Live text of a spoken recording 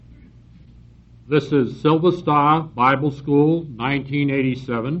This is Silver Star Bible School,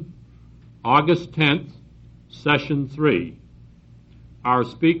 1987, August 10th, Session 3. Our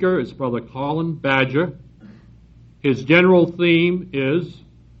speaker is Brother Colin Badger. His general theme is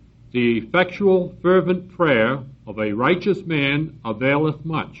the effectual fervent prayer of a righteous man availeth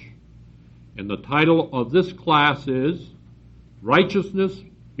much. And the title of this class is Righteousness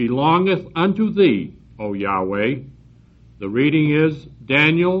Belongeth Unto Thee, O Yahweh. The reading is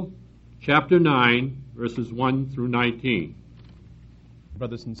Daniel chapter 9, verses 1 through 19.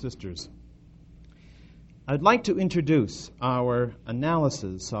 Brothers and sisters, I'd like to introduce our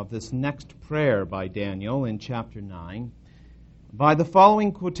analysis of this next prayer by Daniel in chapter 9 by the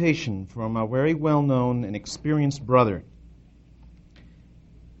following quotation from a very well-known and experienced brother.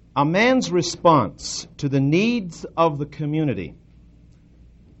 A man's response to the needs of the community,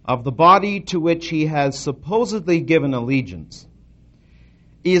 of the body to which he has supposedly given allegiance,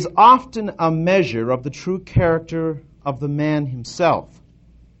 is often a measure of the true character of the man himself.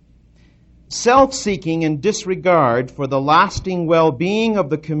 Self-seeking and disregard for the lasting well-being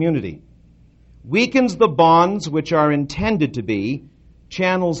of the community weakens the bonds which are intended to be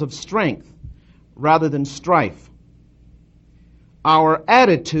channels of strength rather than strife. Our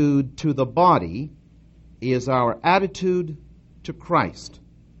attitude to the body is our attitude to Christ.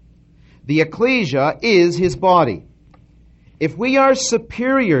 The ecclesia is his body. If we are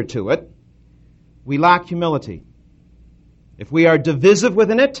superior to it, we lack humility. If we are divisive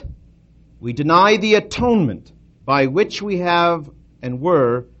within it, we deny the atonement by which we have and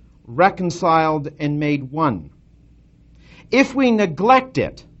were reconciled and made one. If we neglect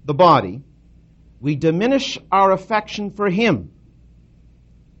it, the body, we diminish our affection for him.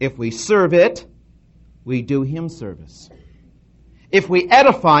 If we serve it, we do him service. If we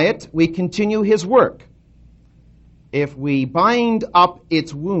edify it, we continue his work. If we bind up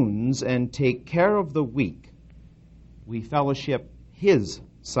its wounds and take care of the weak, we fellowship his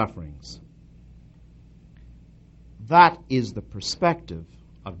sufferings. That is the perspective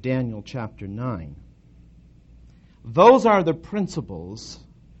of Daniel chapter 9. Those are the principles,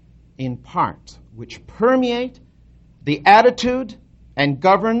 in part, which permeate the attitude and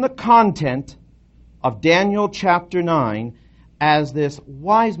govern the content of Daniel chapter 9 as this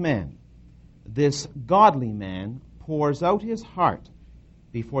wise man, this godly man, pours out his heart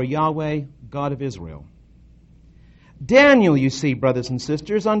before Yahweh, God of Israel. Daniel, you see, brothers and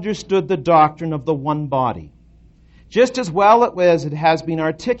sisters, understood the doctrine of the one body, just as well as it has been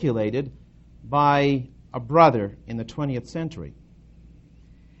articulated by a brother in the 20th century.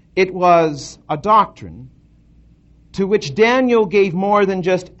 It was a doctrine to which Daniel gave more than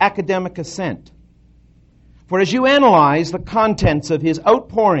just academic assent. For as you analyze the contents of his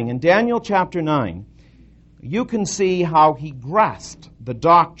outpouring in Daniel chapter 9, you can see how he grasped the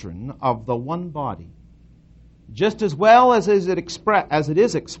doctrine of the one body, just as well as it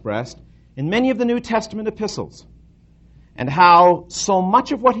is expressed in many of the New Testament epistles, and how so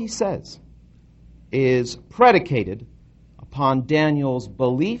much of what he says is predicated upon Daniel's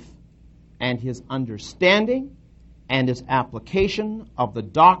belief and his understanding and his application of the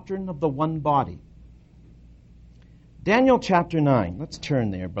doctrine of the one body. Daniel chapter 9, let's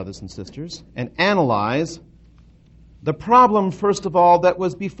turn there, brothers and sisters, and analyze the problem, first of all, that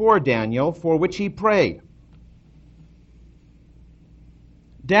was before Daniel, for which he prayed.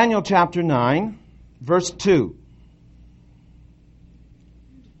 Daniel chapter 9, verse 2.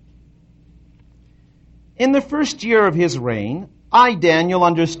 In the first year of his reign, I, Daniel,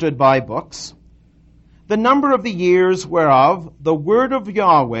 understood by books the number of the years whereof the word of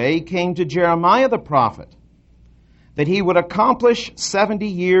Yahweh came to Jeremiah the prophet, that he would accomplish 70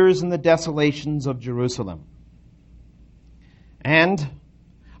 years in the desolations of Jerusalem. And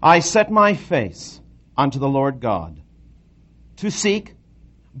I set my face unto the Lord God, to seek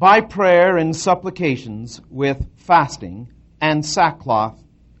by prayer and supplications with fasting and sackcloth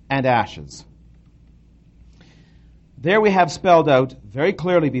and ashes. There we have spelled out very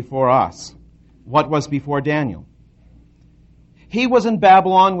clearly before us what was before Daniel. He was in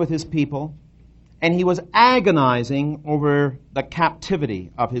Babylon with his people, and he was agonizing over the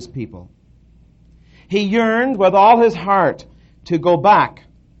captivity of his people. He yearned with all his heart to go back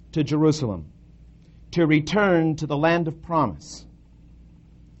to Jerusalem, to return to the land of promise.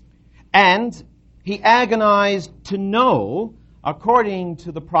 And he agonized to know, according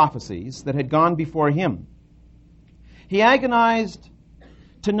to the prophecies that had gone before him, he agonized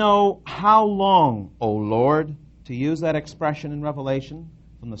to know how long, O Lord, to use that expression in Revelation,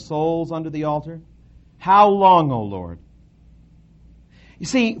 from the souls under the altar, how long, O Lord? You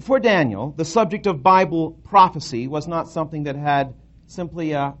see, for Daniel, the subject of Bible prophecy was not something that had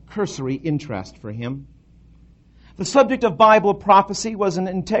simply a cursory interest for him. The subject of Bible prophecy was an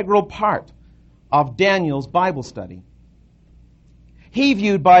integral part of Daniel's Bible study. He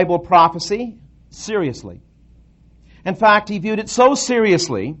viewed Bible prophecy seriously. In fact, he viewed it so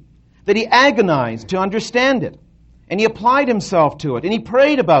seriously that he agonized to understand it, and he applied himself to it, and he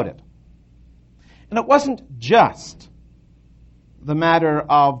prayed about it. And it wasn't just the matter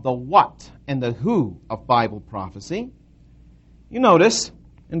of the what and the who of Bible prophecy. You notice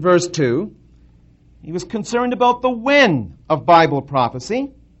in verse 2, he was concerned about the when of Bible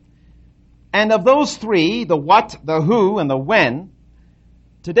prophecy. And of those three, the what, the who, and the when,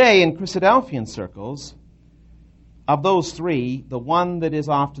 today in Christadelphian circles, of those three, the one that is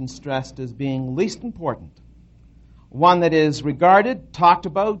often stressed as being least important, one that is regarded, talked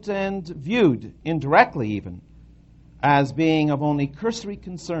about, and viewed indirectly even as being of only cursory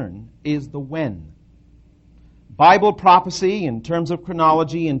concern, is the when. Bible prophecy, in terms of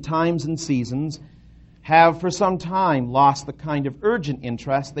chronology and times and seasons, have for some time lost the kind of urgent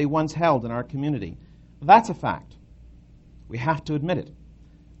interest they once held in our community. That's a fact. We have to admit it.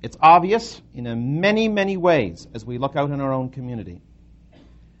 It's obvious in many, many ways as we look out in our own community.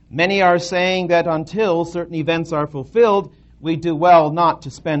 Many are saying that until certain events are fulfilled, we do well not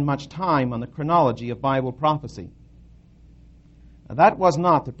to spend much time on the chronology of Bible prophecy. Now, that was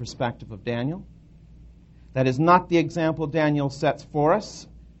not the perspective of Daniel. That is not the example Daniel sets for us.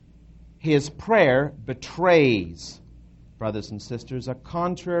 His prayer betrays, brothers and sisters, a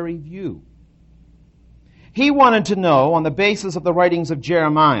contrary view. He wanted to know, on the basis of the writings of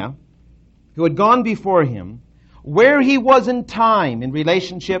Jeremiah, who had gone before him, where he was in time in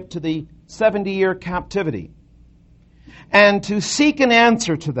relationship to the 70-year captivity, and to seek an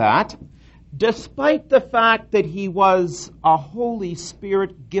answer to that, despite the fact that he was a Holy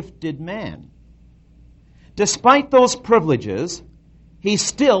Spirit-gifted man. Despite those privileges, he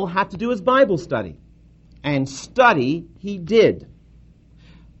still had to do his Bible study. And study he did.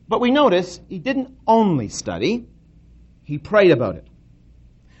 But we notice he didn't only study, he prayed about it.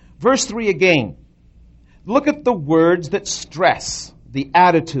 Verse 3 again. Look at the words that stress the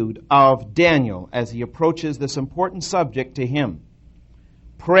attitude of Daniel as he approaches this important subject to him.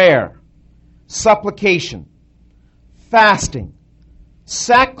 Prayer, supplication, fasting,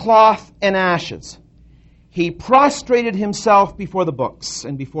 sackcloth and ashes. He prostrated himself before the books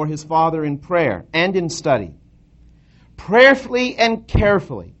and before his Father in prayer and in study. Prayerfully and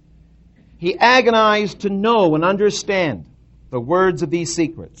carefully, he agonized to know and understand the words of these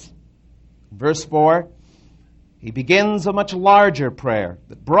secrets. Verse 4, he begins a much larger prayer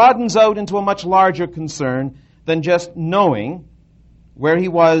that broadens out into a much larger concern than just knowing where he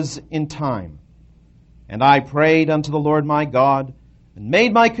was in time. And I prayed unto the Lord my God, and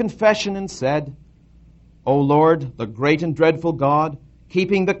made my confession, and said, O Lord, the great and dreadful God,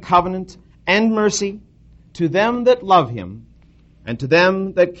 keeping the covenant and mercy to them that love him, and to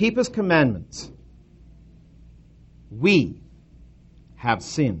them that keep his commandments, we have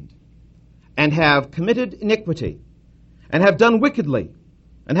sinned, and have committed iniquity, and have done wickedly,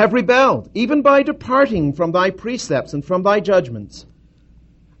 and have rebelled, even by departing from thy precepts and from thy judgments.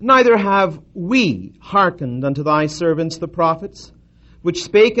 Neither have we hearkened unto thy servants the prophets, which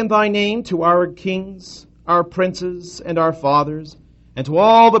spake in thy name to our kings, our princes, and our fathers, and to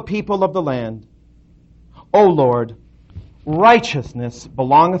all the people of the land. O Lord, righteousness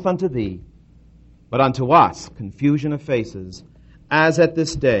belongeth unto thee, but unto us confusion of faces, as at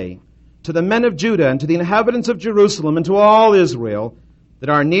this day, to the men of Judah, and to the inhabitants of Jerusalem, and to all Israel, that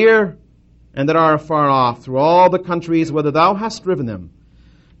are near and that are afar off, through all the countries whither thou hast driven them,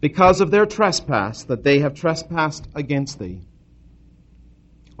 because of their trespass, that they have trespassed against thee.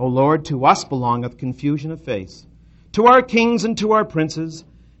 O Lord, to us belongeth confusion of face, to our kings and to our princes,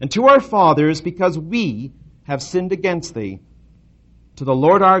 and to our fathers, because we have sinned against thee. To the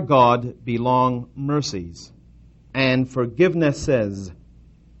Lord our God belong mercies and forgivenesses,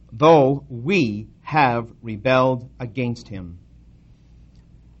 though we have rebelled against him.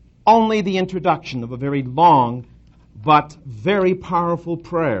 Only the introduction of a very long but very powerful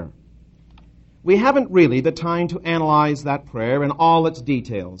prayer. We haven't really the time to analyze that prayer in all its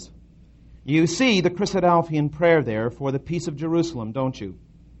details. You see the Christadelphian prayer there for the peace of Jerusalem, don't you?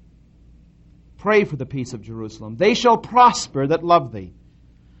 Pray for the peace of Jerusalem. They shall prosper that love thee.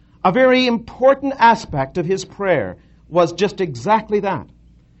 A very important aspect of his prayer was just exactly that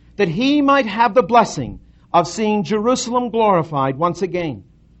he might have the blessing of seeing Jerusalem glorified once again,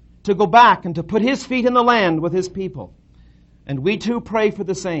 to go back and to put his feet in the land with his people. And we too pray for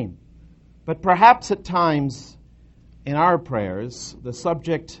the same. But perhaps at times in our prayers, the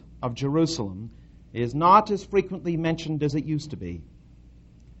subject of Jerusalem is not as frequently mentioned as it used to be.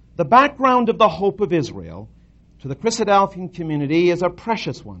 The background of the hope of Israel to the Christadelphian community is a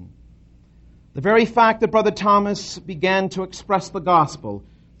precious one. The very fact that Brother Thomas began to express the gospel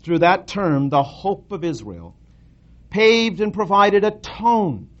through that term, the hope of Israel, paved and provided a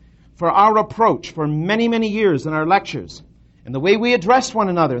tone for our approach for many, many years in our lectures, and the way we addressed one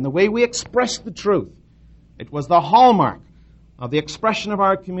another, and the way we expressed the truth. It was the hallmark of the expression of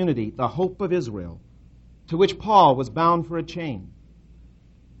our community, the hope of Israel, to which Paul was bound for a chain.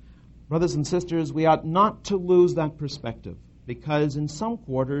 Brothers and sisters, we ought not to lose that perspective, because in some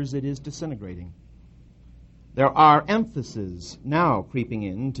quarters it is disintegrating. There are emphases now creeping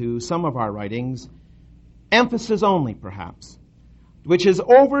into some of our writings, emphasis only perhaps, which is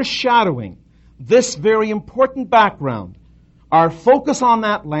overshadowing this very important background, our focus on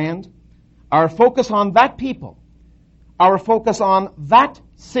that land, our focus on that people, our focus on that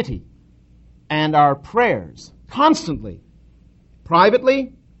city, and our prayers constantly,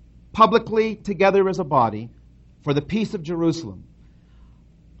 privately, publicly, together as a body, for the peace of Jerusalem.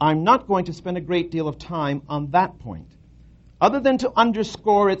 I'm not going to spend a great deal of time on that point, other than to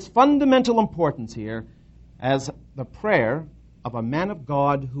underscore its fundamental importance here as the prayer of a man of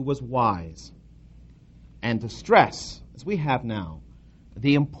God who was wise, and to stress, as we have now,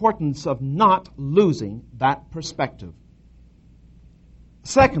 the importance of not losing that perspective.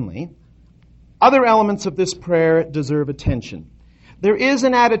 Secondly, other elements of this prayer deserve attention. There is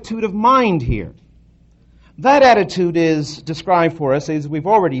an attitude of mind here. That attitude is described for us, as we've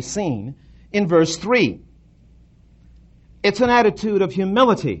already seen, in verse 3. It's an attitude of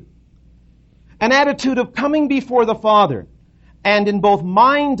humility, an attitude of coming before the Father, and in both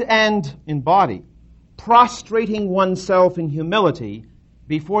mind and in body, prostrating oneself in humility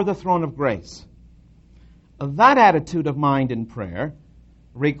before the throne of grace. That attitude of mind in prayer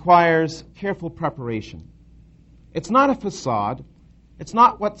requires careful preparation. It's not a facade. It's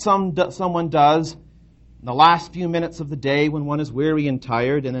not what someone does in the last few minutes of the day when one is weary and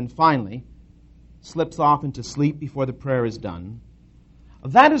tired and then finally slips off into sleep before the prayer is done.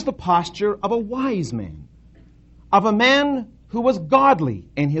 That is the posture of a wise man, of a man who was godly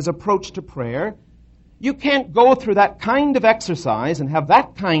in his approach to prayer. You can't go through that kind of exercise and have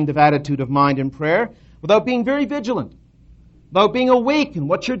that kind of attitude of mind in prayer without being very vigilant, without being awake in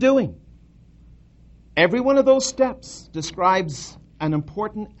what you're doing. Every one of those steps describes an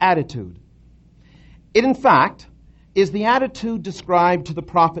important attitude. It, in fact, is the attitude described to the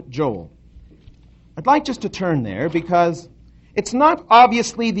prophet Joel. I'd like just to turn there because it's not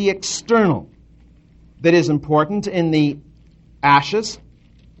obviously the external that is important in the ashes,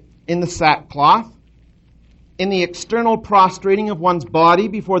 in the sackcloth, in the external prostrating of one's body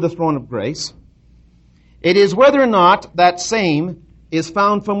before the throne of grace. It is whether or not that same is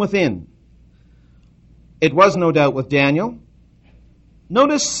found from within. It was no doubt with Daniel.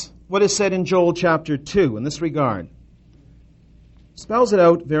 Notice what is said in Joel chapter 2 in this regard. Spells it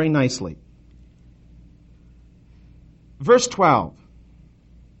out very nicely. Verse 12.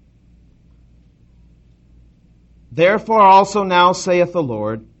 Therefore also now saith the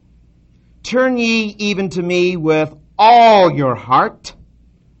Lord, turn ye even to me with all your heart,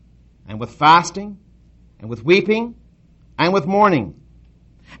 and with fasting, and with weeping, and with mourning,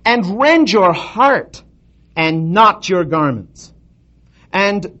 and rend your heart, and not your garments,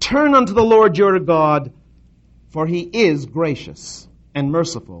 and turn unto the Lord your God, for he is gracious and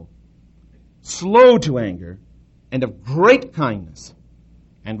merciful, slow to anger, and of great kindness,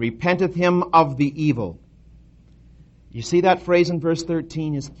 and repenteth him of the evil. You see that phrase in verse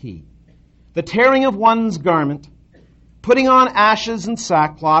 13 is key. The tearing of one's garment, putting on ashes and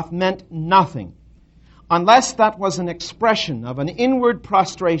sackcloth, meant nothing unless that was an expression of an inward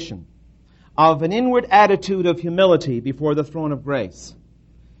prostration, of an inward attitude of humility before the throne of grace.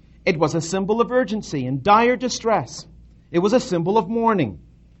 It was a symbol of urgency and dire distress. It was a symbol of mourning.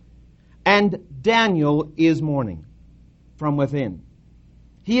 And Daniel is mourning from within.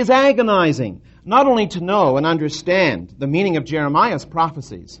 He is agonizing, not only to know and understand the meaning of Jeremiah's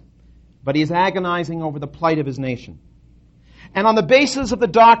prophecies, but he is agonizing over the plight of his nation. And on the basis of the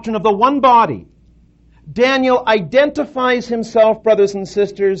doctrine of the one body, Daniel identifies himself, brothers and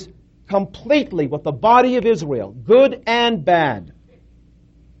sisters, completely with the body of Israel, good and bad.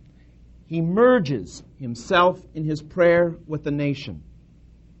 He merges himself in his prayer with the nation.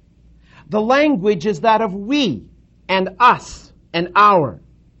 The language is that of we and us and our.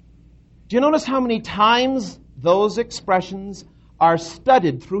 Do you notice how many times those expressions are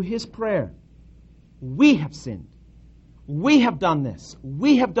studied through his prayer? We have sinned. We have done this.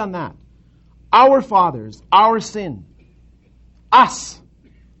 We have done that. Our fathers, our sin. Us.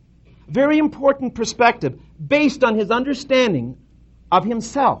 Very important perspective based on his understanding of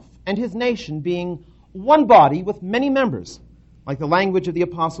himself and his nation being one body with many members, like the language of the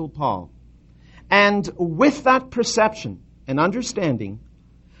Apostle Paul. And with that perception and understanding,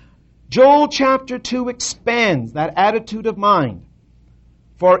 Joel chapter 2 expands that attitude of mind.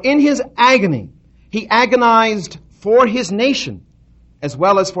 For in his agony, he agonized for his nation as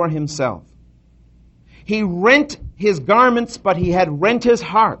well as for himself. He rent his garments, but he had rent his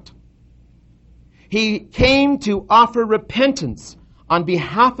heart. He came to offer repentance on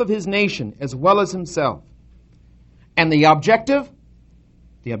behalf of his nation as well as himself. And the objective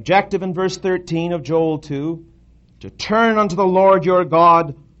in verse 13 of Joel 2, to turn unto the Lord your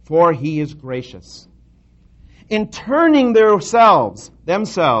God, for he is gracious. In turning themselves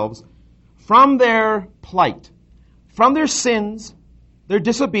from their plight, from their sins, their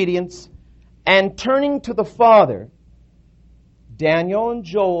disobedience, and turning to the Father, Daniel and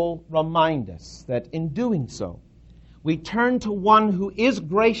Joel remind us that in doing so, we turn to one who is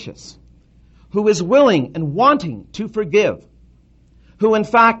gracious, who is willing and wanting to forgive, who in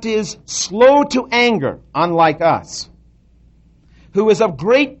fact is slow to anger, unlike us, who is of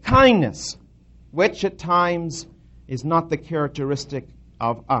great kindness, which at times is not the characteristic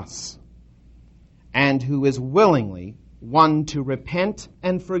of us, and who is willingly one to repent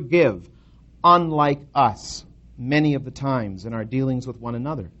and forgive, unlike us many of the times in our dealings with one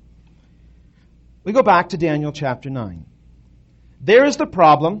another. We go back to Daniel chapter 9. There is the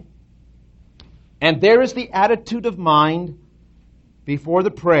problem, and there is the attitude of mind before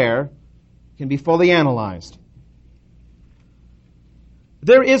the prayer can be fully analyzed.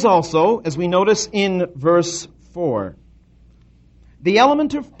 There is also, as we notice in verse 4, the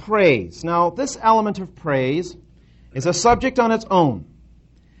element of praise. Now, this element of praise is a subject on its own.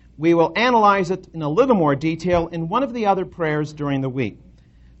 We will analyze it in a little more detail in one of the other prayers during the week.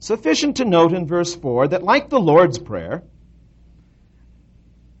 Sufficient to note in verse 4 that, like the Lord's Prayer,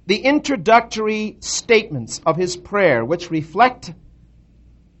 the introductory statements of his prayer, which reflect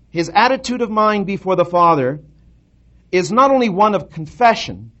his attitude of mind before the Father, is not only one of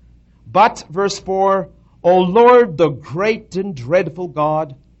confession, but, verse 4, O Lord, the great and dreadful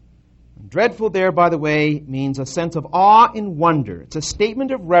God. And dreadful there, by the way, means a sense of awe and wonder. It's a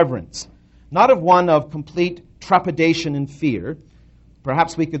statement of reverence, not of one of complete trepidation and fear.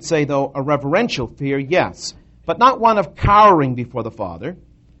 Perhaps we could say, though, a reverential fear, yes, but not one of cowering before the Father.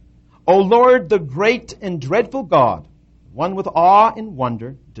 O Lord, the great and dreadful God, one with awe and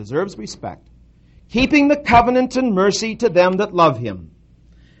wonder, deserves respect, keeping the covenant and mercy to them that love him,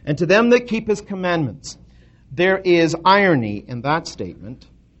 and to them that keep his commandments. There is irony in that statement.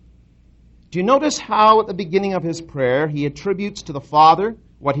 Do you notice how at the beginning of his prayer he attributes to the Father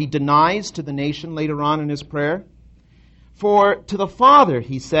what he denies to the nation later on in his prayer? For to the Father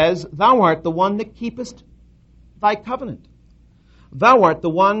he says, Thou art the one that keepest thy covenant. Thou art the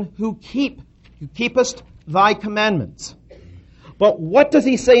one who keepest thy commandments. But what does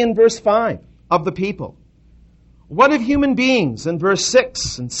he say in verse 5 of the people? What of human beings in verse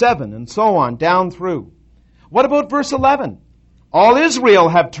 6 and 7 and so on down through? What about verse 11? All Israel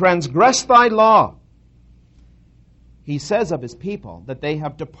have transgressed thy law. He says of his people that they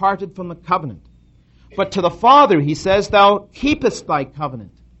have departed from the covenant. But to the Father he says, Thou keepest thy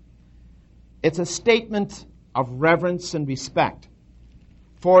covenant. It's a statement of reverence and respect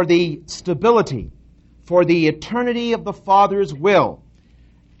for the stability, for the eternity of the Father's will.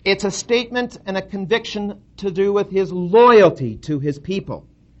 It's a statement and a conviction to do with his loyalty to his people.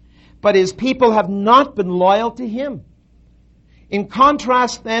 But his people have not been loyal to him. In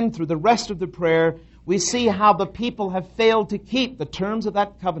contrast, then, through the rest of the prayer, we see how the people have failed to keep the terms of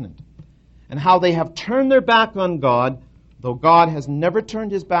that covenant, and how they have turned their back on God, though God has never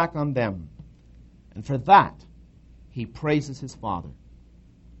turned his back on them. And for that, he praises his Father.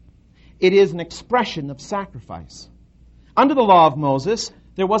 It is an expression of sacrifice. Under the law of Moses,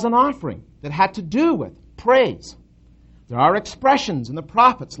 there was an offering that had to do with praise. There are expressions in the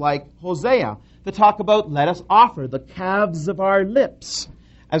prophets like Hosea that talk about, let us offer the calves of our lips,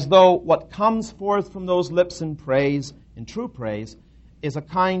 as though what comes forth from those lips in praise, in true praise, is a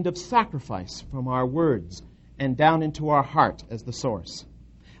kind of sacrifice from our words and down into our heart as the source.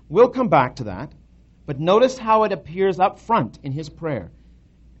 We'll come back to that, but notice how it appears up front in his prayer.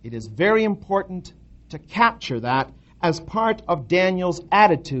 It is very important to capture that as part of Daniel's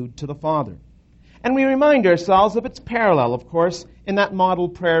attitude to the Father. And we remind ourselves of its parallel, of course, in that model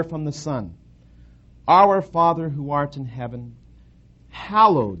prayer from the Son. Our Father who art in heaven,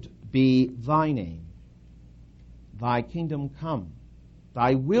 hallowed be thy name. Thy kingdom come.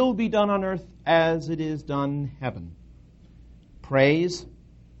 Thy will be done on earth as it is done in heaven. Praise,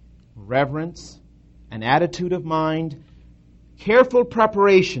 reverence, an attitude of mind careful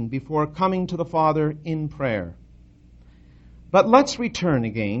preparation before coming to the Father in prayer. But let's return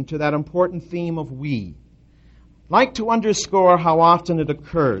again to that important theme of we. I'd like to underscore how often it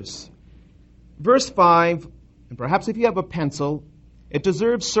occurs. Verse 5, and perhaps if you have a pencil, it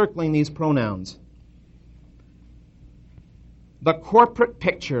deserves circling these pronouns. The corporate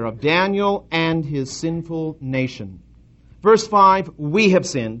picture of Daniel and his sinful nation. Verse 5, we have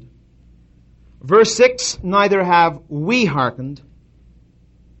sinned. Verse 6, neither have we hearkened.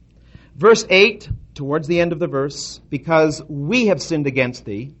 Verse 8, towards the end of the verse, because we have sinned against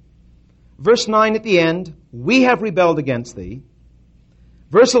thee. Verse 9 at the end, we have rebelled against thee.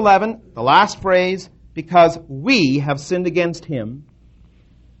 Verse 11, the last phrase, because we have sinned against him.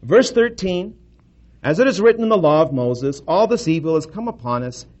 Verse 13, as it is written in the law of Moses, all this evil has come upon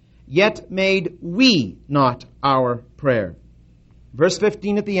us, yet made we not our prayer. Verse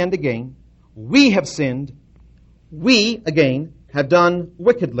 15 at the end again, we have sinned, we, again, have done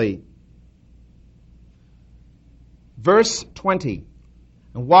wickedly. Verse 20,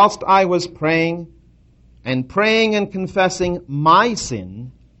 and whilst I was praying and confessing my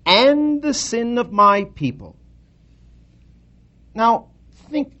sin and the sin of my people. Now,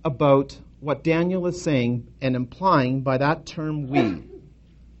 think about what Daniel is saying and implying by that term we.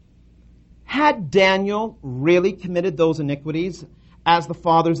 Had Daniel really committed those iniquities as the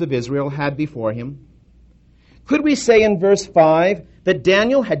fathers of Israel had before him? Could we say in verse 5 that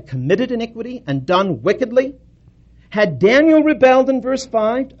Daniel had committed iniquity and done wickedly? Had Daniel rebelled in verse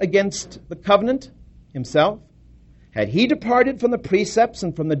 5 against the covenant himself? Had he departed from the precepts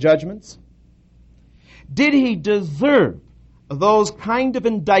and from the judgments? Did he deserve those kind of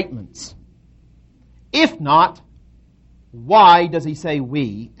indictments? If not, why does he say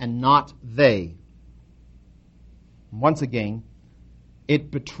we and not they? Once again, it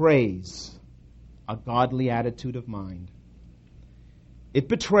betrays a godly attitude of mind. It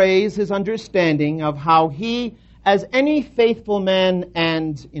betrays his understanding of how he, as any faithful man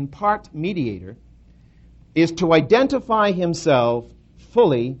and in part mediator, is to identify himself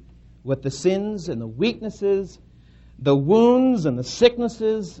fully with the sins and the weaknesses, the wounds and the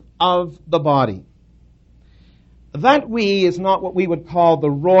sicknesses of the body. That we is not what we would call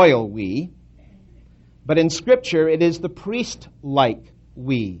the royal we, but in Scripture it is the priest-like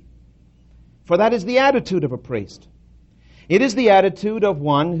we. For that is the attitude of a priest. It is the attitude of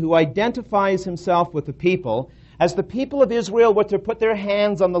one who identifies himself with the people as the people of Israel were to put their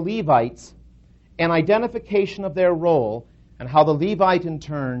hands on the Levites, an identification of their role, and how the Levite in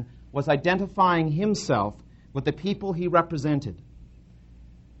turn was identifying himself with the people he represented.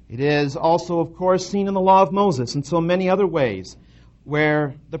 It is also, of course, seen in the law of Moses and so many other ways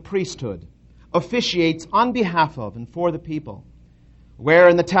where the priesthood officiates on behalf of and for the people. Where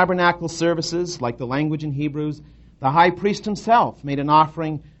in the tabernacle services, like the language in Hebrews, the high priest himself made an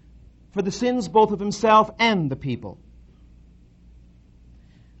offering for the sins both of himself and the people.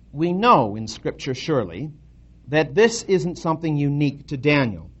 We know in Scripture, surely, that this isn't something unique to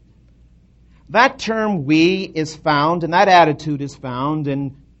Daniel. That term we is found, and that attitude is found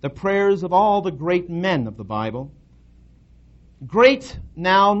in the prayers of all the great men of the Bible. Great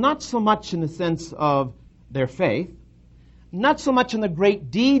now, not so much in the sense of their faith, not so much in the great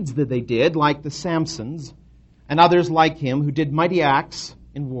deeds that they did, like the Samsons and others like him who did mighty acts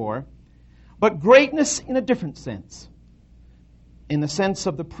in war, but greatness in a different sense, in the sense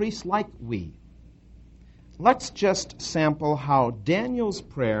of the priest-like we. Let's just sample how Daniel's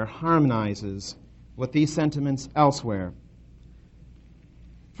prayer harmonizes with these sentiments elsewhere.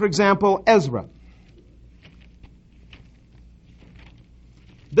 For example, Ezra.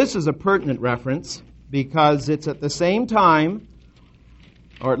 This is a pertinent reference because it's at the same time,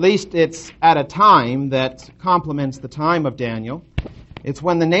 or at least it's at a time that complements the time of Daniel. It's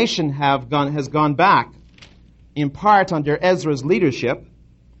when the nation has gone back, in part under Ezra's leadership,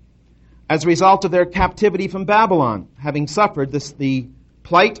 as a result of their captivity from Babylon, having suffered the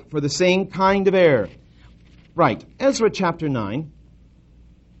plight for the same kind of error. Right, Ezra chapter 9.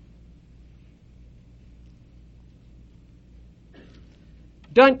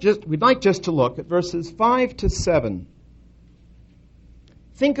 We'd like just to look at verses 5 to 7.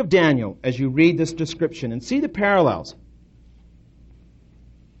 Think of Daniel as you read this description and see the parallels.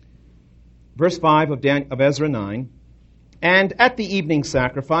 Verse 5 of Ezra 9. And at the evening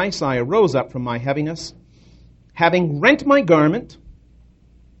sacrifice I arose up from my heaviness, having rent my garment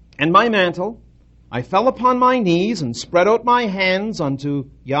and my mantle, I fell upon my knees and spread out my hands unto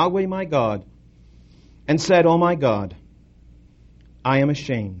Yahweh my God, and said, O my God, I am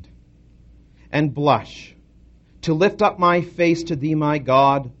ashamed, and blush, to lift up my face to thee, my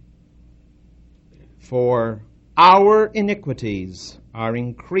God, for our iniquities are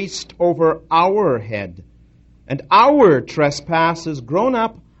increased over our head, and our trespass is grown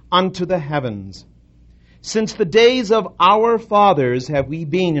up unto the heavens. Since the days of our fathers have we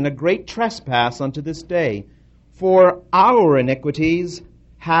been in a great trespass unto this day. For our iniquities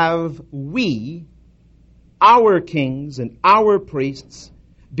have we, our kings and our priests,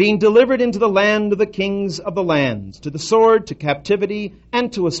 been delivered into the land of the kings of the lands, to the sword, to captivity,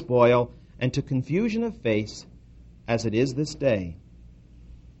 and to a spoil, and to confusion of face, as it is this day.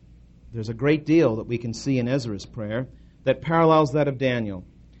 There's a great deal that we can see in Ezra's prayer that parallels that of Daniel.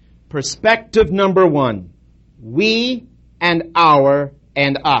 Perspective number one, we and our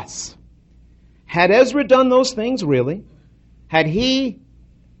and us. Had Ezra done those things really? Had he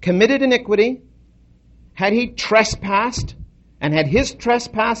committed iniquity? Had he trespassed? And had his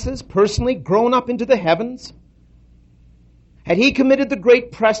trespasses personally grown up into the heavens? Had he committed the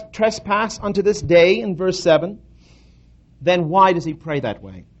great trespass unto this day in verse 7? Then why does he pray that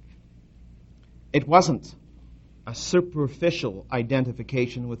way? It wasn't a superficial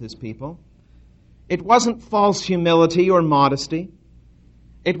identification with his people. It wasn't false humility or modesty.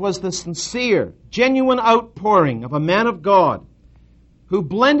 It was the sincere, genuine outpouring of a man of God who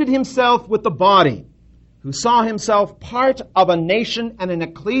blended himself with the body, who saw himself part of a nation and an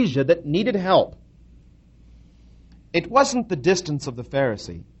ecclesia that needed help. It wasn't the distance of the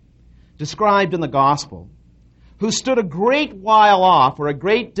Pharisee, described in the gospel, who stood a great while off or a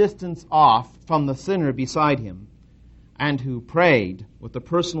great distance off from the sinner beside him, and who prayed with the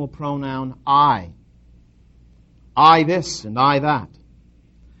personal pronoun I this and I that,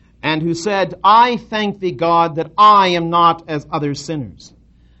 and who said, I thank thee, God, that I am not as other sinners.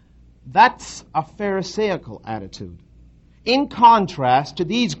 That's a Pharisaical attitude, in contrast to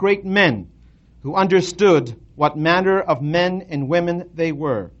these great men who understood what manner of men and women they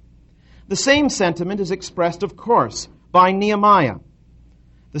were. The same sentiment is expressed, of course, by Nehemiah.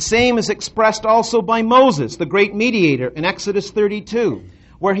 The same is expressed also by Moses, the great mediator, in Exodus 32,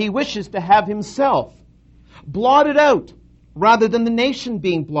 where he wishes to have himself blotted out rather than the nation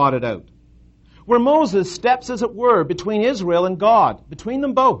being blotted out. Where Moses steps, as it were, between Israel and God, between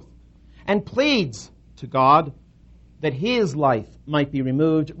them both, and pleads to God that his life might be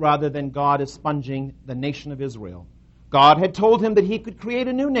removed rather than God expunging the nation of Israel. God had told him that he could create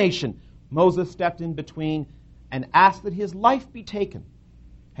a new nation. Moses stepped in between and asked that his life be taken.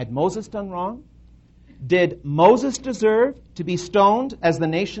 Had Moses done wrong? Did Moses deserve to be stoned as the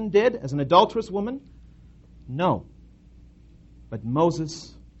nation did, as an adulterous woman? No. But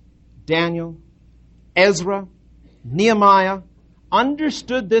Moses, Daniel, Ezra, Nehemiah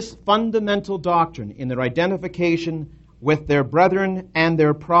understood this fundamental doctrine in their identification with their brethren and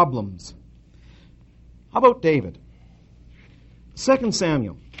their problems. How about David? 2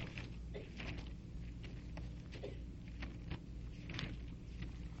 Samuel.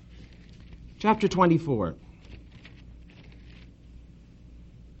 Chapter 24.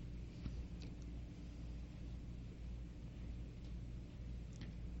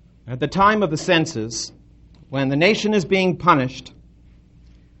 At the time of the census, when the nation is being punished,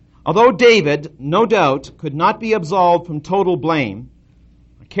 although David, no doubt, could not be absolved from total blame,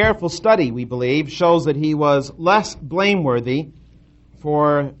 a careful study, we believe, shows that he was less blameworthy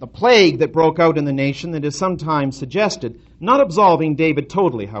for the plague that broke out in the nation that is sometimes suggested, not absolving David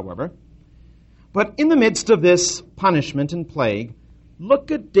totally, however. But in the midst of this punishment and plague, look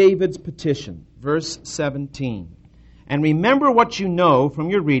at David's petition, verse 17. And remember what you know from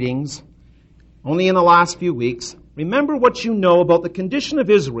your readings, only in the last few weeks. Remember what you know about the condition of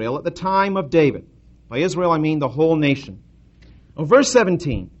Israel at the time of David. By Israel, I mean the whole nation. Verse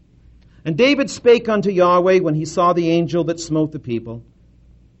 17. And David spake unto Yahweh when he saw the angel that smote the people,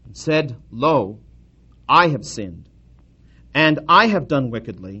 and said, Lo, I have sinned, and I have done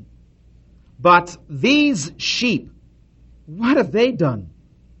wickedly. But these sheep, what have they done?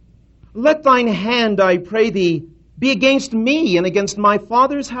 Let thine hand, I pray thee, be against me and against my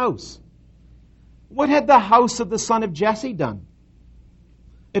father's house. What had the house of the son of Jesse done?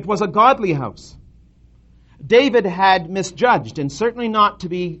 It was a godly house. David had misjudged, and certainly not to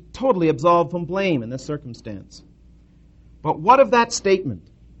be totally absolved from blame in this circumstance. But what of that statement?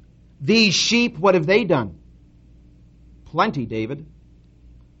 These sheep, what have they done? Plenty, David.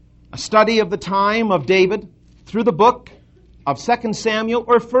 A study of the time of David through the book of 2 Samuel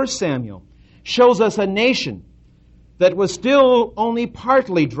or 1 Samuel shows us a nation that was still only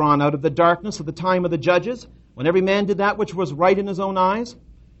partly drawn out of the darkness of the time of the judges, when every man did that which was right in his own eyes.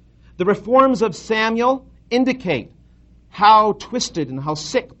 The reforms of Samuel indicate how twisted and how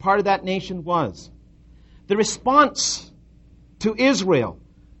sick part of that nation was. The response to Israel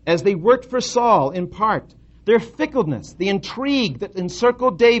as they worked for Saul, in part, their fickleness, the intrigue that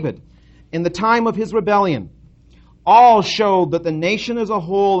encircled David in the time of his rebellion, all showed that the nation as a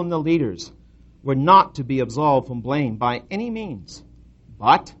whole and the leaders were not to be absolved from blame by any means.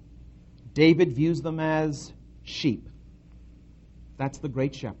 But David views them as sheep. That's the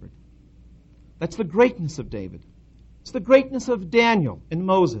great shepherd. That's the greatness of David. It's the greatness of Daniel and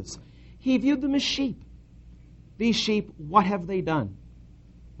Moses. He viewed them as sheep. These sheep, what have they done?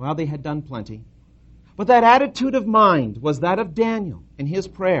 Well, they had done plenty. But that attitude of mind was that of Daniel in his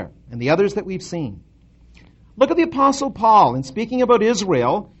prayer and the others that we've seen. Look at the Apostle Paul in speaking about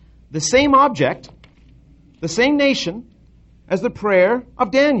Israel, the same object, the same nation as the prayer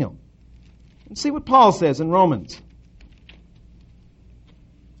of Daniel. And see what Paul says in Romans.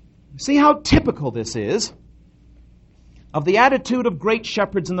 See how typical this is of the attitude of great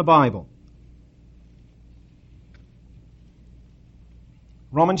shepherds in the Bible.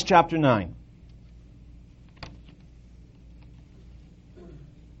 Romans chapter 9.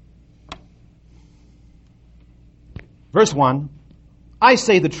 Verse 1, I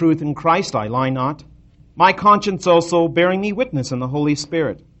say the truth in Christ, I lie not. My conscience also bearing me witness in the Holy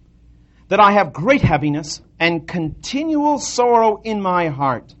Spirit, that I have great heaviness and continual sorrow in my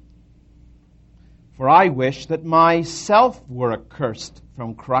heart. For I wish that myself were accursed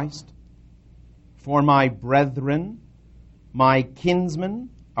from Christ, for my brethren, my kinsmen,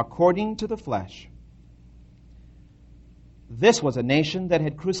 according to the flesh. This was a nation that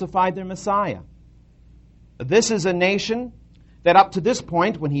had crucified their Messiah. This is a nation that up to this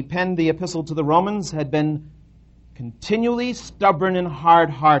point, when he penned the epistle to the Romans, had been continually stubborn and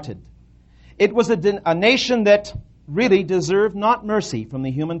hard-hearted. It was a nation that really deserved not mercy from the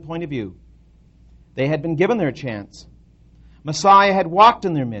human point of view. They had been given their chance. Messiah had walked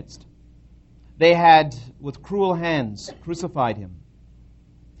in their midst. They had, with cruel hands, crucified him.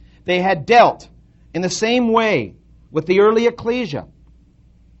 They had dealt in the same way with the early ecclesia.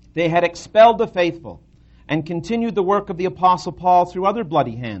 They had expelled the faithful and continued the work of the Apostle Paul through other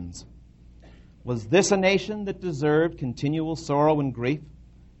bloody hands. Was this a nation that deserved continual sorrow and grief?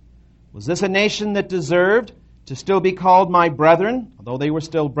 Was this a nation that deserved to still be called my brethren, although they were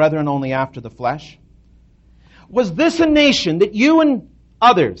still brethren only after the flesh? Was this a nation that you and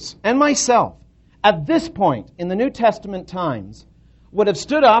others, and myself, at this point in the New Testament times, would have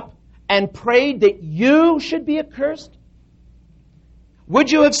stood up and prayed that you should be accursed?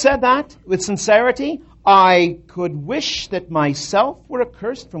 Would you have said that with sincerity? I could wish that myself were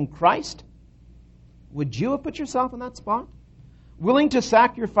accursed from Christ. Would you have put yourself in that spot? Willing to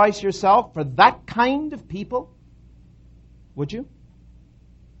sacrifice yourself for that kind of people? Would you?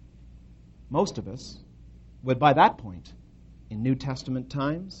 Most of us would, by that point, in New Testament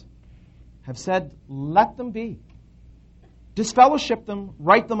times, have said, let them be. Disfellowship them,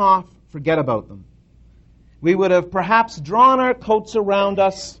 write them off, forget about them. We would have perhaps drawn our coats around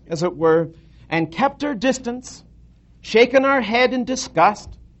us, as it were, and kept our distance, shaken our head in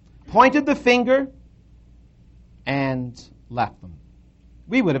disgust, pointed the finger, and left them.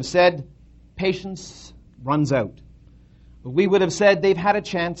 We would have said, patience runs out. We would have said they've had a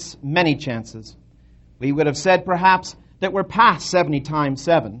chance, many chances. We would have said perhaps that we're past 70 times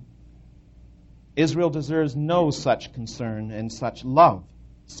 7. Israel deserves no such concern and such love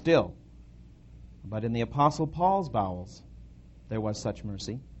still. But in the Apostle Paul's bowels, there was such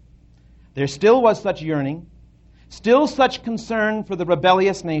mercy. There still was such yearning, still such concern for the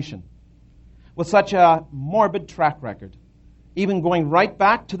rebellious nation, with such a morbid track record, even going right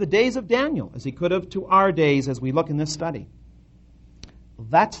back to the days of Daniel, as he could have to our days as we look in this study.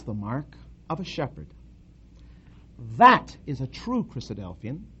 That's the mark of a shepherd. That is a true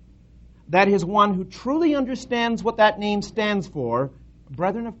Christadelphian. That is one who truly understands what that name stands for,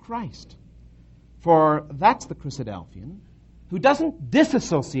 brethren of Christ. For that's the Christadelphian who doesn't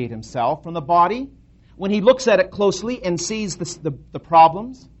disassociate himself from the body when he looks at it closely and sees the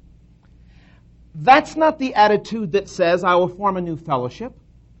problems. That's not the attitude that says, I will form a new fellowship.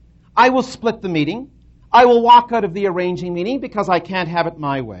 I will split the meeting. I will walk out of the arranging meeting because I can't have it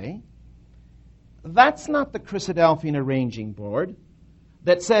my way. That's not the Christadelphian arranging board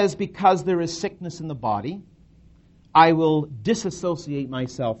that says, because there is sickness in the body, I will disassociate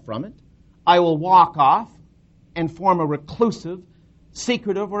myself from it. I will walk off and form a reclusive,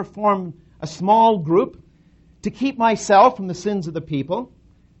 secretive, or form a small group to keep myself from the sins of the people.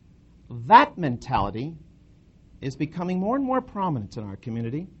 That mentality is becoming more and more prominent in our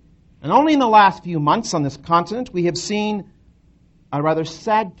community. And only in the last few months on this continent we have seen a rather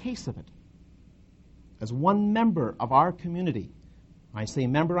sad case of it. As one member of our community, I say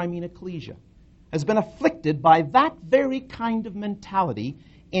member, I mean ecclesia, has been afflicted by that very kind of mentality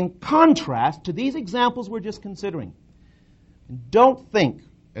in contrast to these examples we're just considering. And don't think,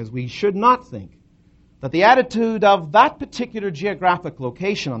 as we should not think, that the attitude of that particular geographic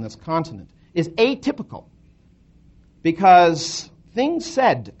location on this continent is atypical, because things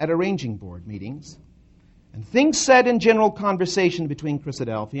said at arranging board meetings and things said in general conversation between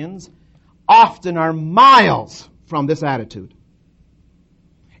Christadelphians often are miles from this attitude.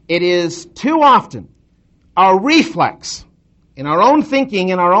 It is too often our reflex in our own thinking,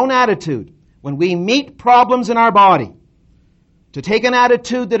 in our own attitude, when we meet problems in our body, to take an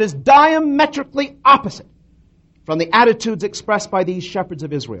attitude that is diametrically opposite from the attitudes expressed by these shepherds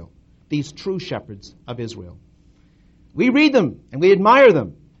of Israel, these true shepherds of Israel. We read them and we admire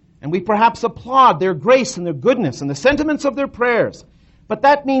them, and we perhaps applaud their grace and their goodness and the sentiments of their prayers. But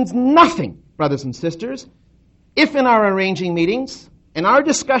that means nothing, brothers and sisters, if in our arranging meetings, in our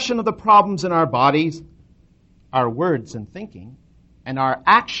discussion of the problems in our bodies, our words and thinking and our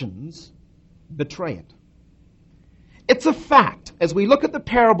actions betray it. It's a fact, as we look at the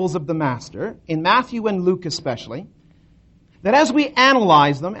parables of the Master, in Matthew and Luke especially, that as we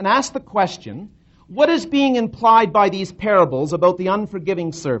analyze them and ask the question, what is being implied by these parables about the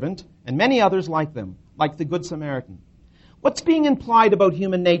unforgiving servant and many others like them, like the Good Samaritan? What's being implied about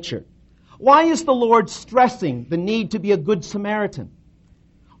human nature? Why is the Lord stressing the need to be a good Samaritan?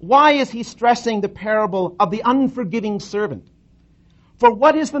 Why is he stressing the parable of the unforgiving servant? For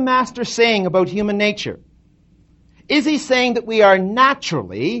what is the Master saying about human nature? Is he saying that we are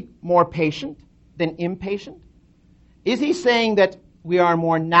naturally more patient than impatient? Is he saying that we are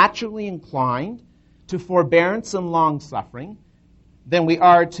more naturally inclined to forbearance and long-suffering than we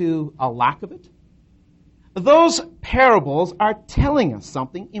are to a lack of it? Those parables are telling us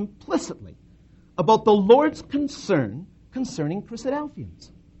something implicitly about the Lord's concern concerning Christadelphians.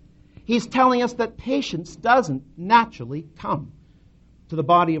 He's telling us that patience doesn't naturally come to the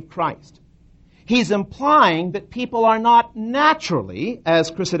body of Christ. He's implying that people are not naturally,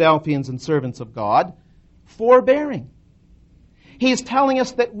 as Christadelphians and servants of God, forbearing. He's telling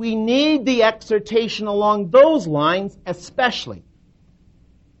us that we need the exhortation along those lines especially.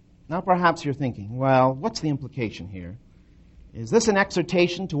 Now perhaps you're thinking, well, what's the implication here? Is this an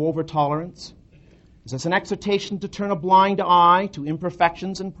exhortation to over-tolerance? Is this an exhortation to turn a blind eye to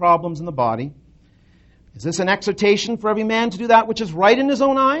imperfections and problems in the body? Is this an exhortation for every man to do that which is right in his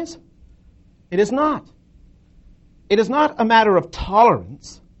own eyes? It is not. It is not a matter of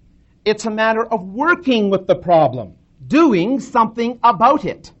tolerance. It's a matter of working with the problem, doing something about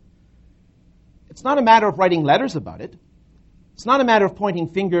it. It's not a matter of writing letters about it. It's not a matter of pointing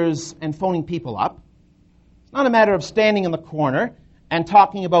fingers and phoning people up. It's not a matter of standing in the corner and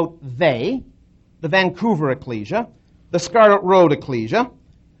talking about they, the Vancouver Ecclesia, the Scarlet Road Ecclesia,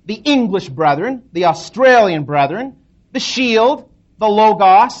 the English brethren, the Australian brethren, the Shield, the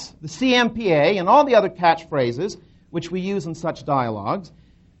Logos, the CMPA, and all the other catchphrases which we use in such dialogues.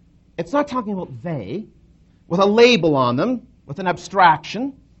 It's not talking about they, with a label on them, with an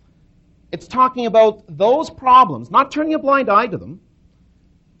abstraction. It's talking about those problems, not turning a blind eye to them,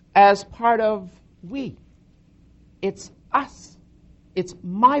 as part of we. It's us. It's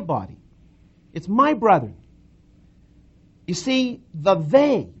my body. It's my brethren. You see, the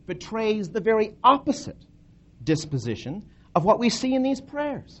they betrays the very opposite disposition of what we see in these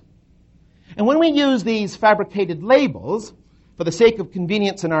prayers. And when we use these fabricated labels for the sake of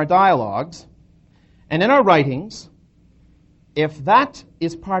convenience in our dialogues and in our writings, if that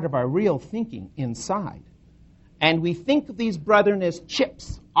is part of our real thinking inside, and we think of these brethren as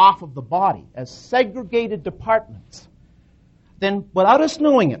chips off of the body, as segregated departments, then without us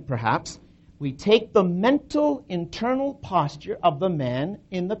knowing it, perhaps, we take the mental internal posture of the man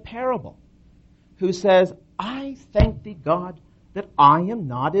in the parable who says, I thank thee, God, that I am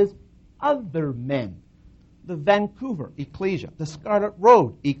not as other men. The Vancouver Ecclesia, the Scarlet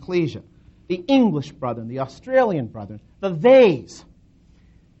Road Ecclesia, the English brethren, the Australian brethren, the theys.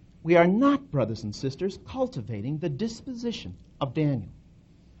 We are not, brothers and sisters, cultivating the disposition of Daniel.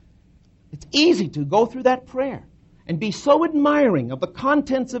 It's easy to go through that prayer and be so admiring of the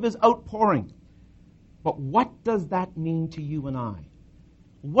contents of his outpouring. But what does that mean to you and I?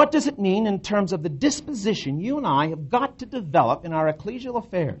 What does it mean in terms of the disposition you and I have got to develop in our ecclesial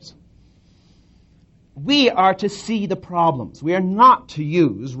affairs? We are to see the problems. We are not to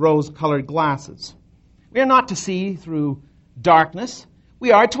use rose-colored glasses. We are not to see through darkness.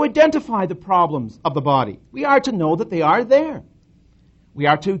 We are to identify the problems of the body. We are to know that they are there. We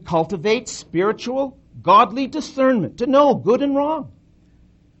are to cultivate spiritual, godly discernment, to know good and wrong.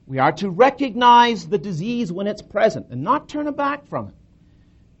 We are to recognize the disease when it's present and not turn back from it.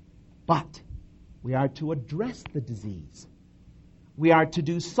 But we are to address the disease. We are to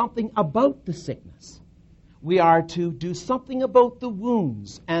do something about the sickness. We are to do something about the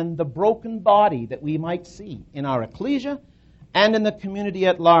wounds and the broken body that we might see in our ecclesia and in the community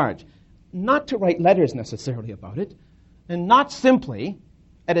at large. Not to write letters necessarily about it, and not simply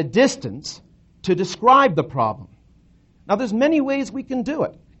at a distance to describe the problem. Now, there's many ways we can do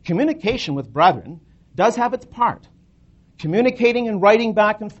it. Communication with brethren does have its part. Communicating and writing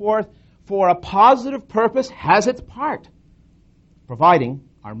back and forth for a positive purpose has its part, providing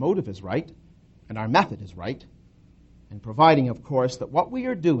our motive is right and our method is right, and providing, of course, that what we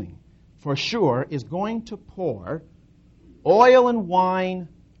are doing for sure is going to pour oil and wine,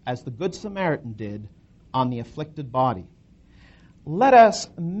 as the Good Samaritan did, on the afflicted body. Let us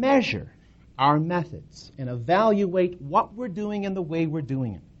measure our methods and evaluate what we're doing and the way we're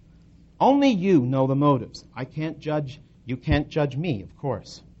doing it. Only you know the motives. I can't judge. You can't judge me, of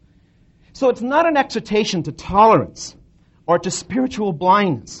course. So it's not an exhortation to tolerance or to spiritual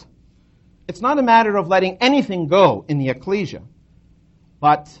blindness. It's not a matter of letting anything go in the ecclesia,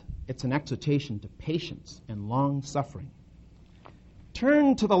 but it's an exhortation to patience and long-suffering.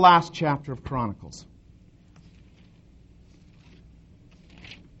 Turn to the last chapter of Chronicles.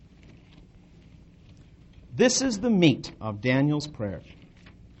 This is the meat of Daniel's prayer.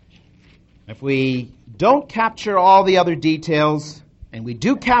 If we don't capture all the other details, and we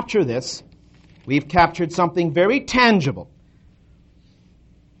do capture this, we've captured something very tangible.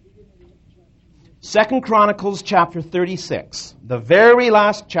 2 Chronicles chapter 36, the very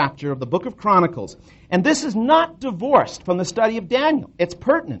last chapter of the book of Chronicles. And this is not divorced from the study of Daniel. It's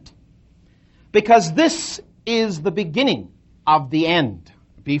pertinent, because this is the beginning of the end.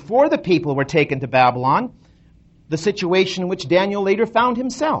 Before the people were taken to Babylon, the situation in which Daniel later found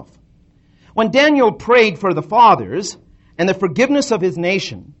himself. When Daniel prayed for the fathers and the forgiveness of his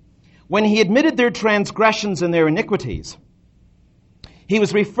nation, when he admitted their transgressions and their iniquities, he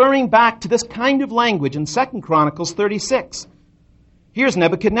was referring back to this kind of language in 2 Chronicles 36. Here's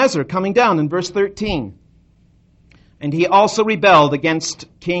Nebuchadnezzar coming down in verse 13. And he also rebelled against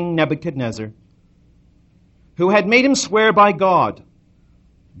King Nebuchadnezzar, who had made him swear by God.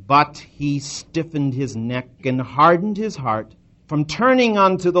 But he stiffened his neck and hardened his heart from turning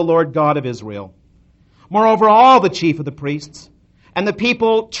unto the Lord God of Israel. Moreover, all the chief of the priests and the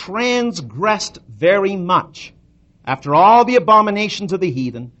people transgressed very much after all the abominations of the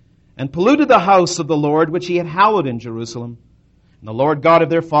heathen, and polluted the house of the Lord which he had hallowed in Jerusalem. And the Lord God of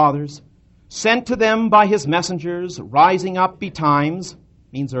their fathers sent to them by his messengers, rising up betimes,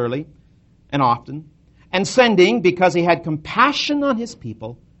 means early, and often, and sending because he had compassion on his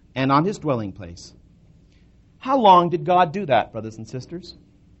people and on his dwelling place. How long did God do that, brothers and sisters?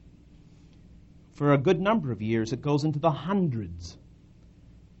 For a good number of years. It goes into the hundreds.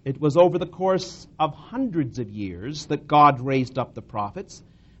 It was over the course of hundreds of years that God raised up the prophets.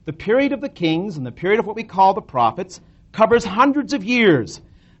 The period of the kings and the period of what we call the prophets covers hundreds of years.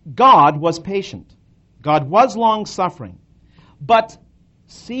 God was patient. God was long-suffering. But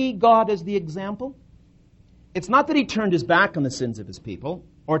see God as the example? It's not that he turned his back on the sins of his people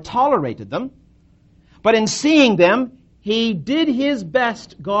or tolerated them, but in seeing them, he did his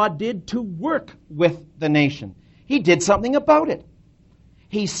best, God did, to work with the nation. He did something about it.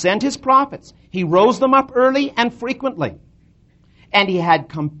 He sent his prophets. He rose them up early and frequently. And he had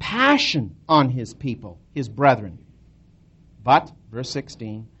compassion on his people, his brethren. But, verse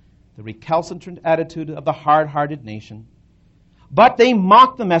 16, the recalcitrant attitude of the hard-hearted nation. But they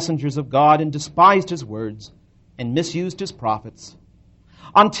mocked the messengers of God and despised his words and misused his prophets,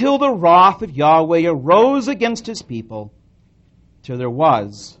 until the wrath of Yahweh arose against his people, till there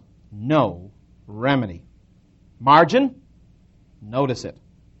was no remedy. Margin? Notice it.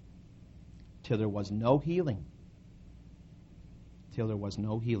 Till there was no healing. Till there was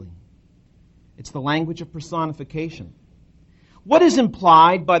no healing. It's the language of personification. What is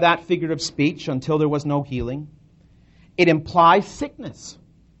implied by that figure of speech, until there was no healing? It implies sickness.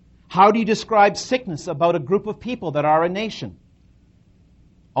 How do you describe sickness about a group of people that are a nation?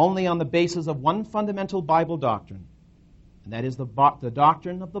 Only on the basis of one fundamental Bible doctrine, and that is the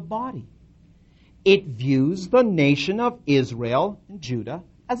doctrine of the body. It views the nation of Israel and Judah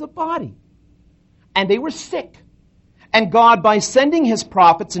as a body. And they were sick. And God, by sending his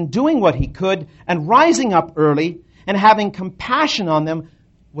prophets and doing what he could and rising up early and having compassion on them,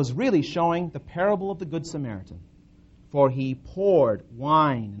 was really showing the parable of the Good Samaritan. For he poured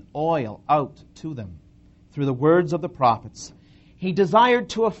wine and oil out to them through the words of the prophets. He desired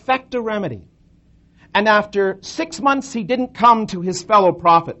to effect a remedy. And after 6 months, he didn't come to his fellow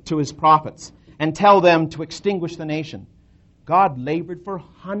prophet, to his prophets, and tell them to extinguish the nation. God labored for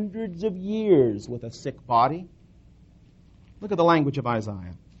hundreds of years with a sick body. Look at the language of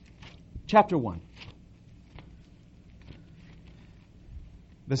Isaiah. Chapter 1.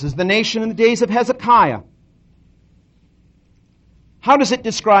 This is the nation in the days of Hezekiah. How does it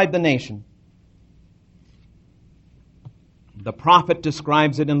describe the nation? The prophet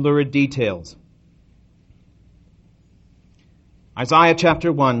describes it in lurid details. Isaiah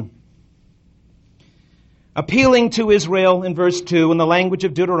chapter 1. Appealing to Israel in verse 2 in the language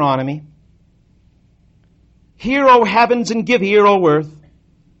of Deuteronomy. Hear, O heavens, and give ear, O earth,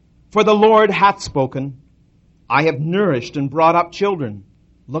 for the Lord hath spoken. I have nourished and brought up children.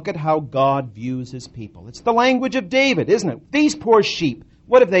 Look at how God views his people. It's the language of David, isn't it? These poor sheep,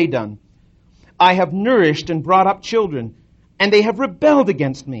 what have they done? I have nourished and brought up children, and they have rebelled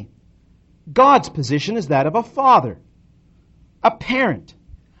against me. God's position is that of a father, a parent.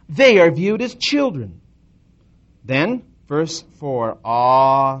 They are viewed as children. Then, verse 4,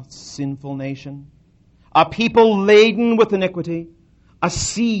 Ah, sinful nation, a people laden with iniquity, a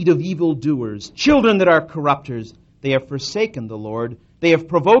seed of evildoers, children that are corrupters. They have forsaken the Lord. They have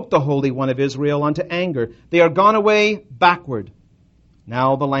provoked the Holy One of Israel unto anger. They are gone away backward.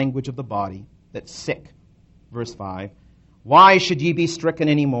 Now the language of the body that's sick. Verse 5. Why should ye be stricken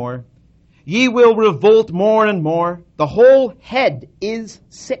any more? Ye will revolt more and more. The whole head is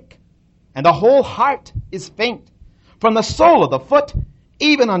sick, and the whole heart is faint. From the sole of the foot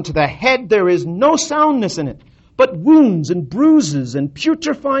even unto the head there is no soundness in it, but wounds and bruises and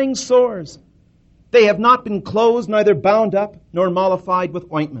putrefying sores. They have not been closed, neither bound up, nor mollified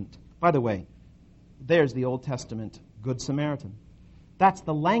with ointment. By the way, there's the Old Testament Good Samaritan. That's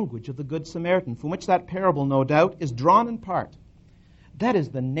the language of the Good Samaritan, from which that parable, no doubt, is drawn in part. That is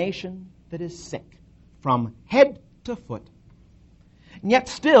the nation that is sick, from head to foot. And yet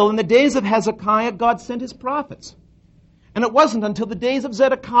still, in the days of Hezekiah, God sent his prophets. And it wasn't until the days of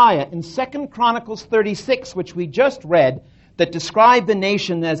Zedekiah in 2 Chronicles 36, which we just read, that described the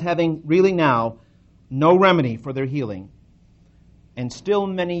nation as having really now no remedy for their healing. And still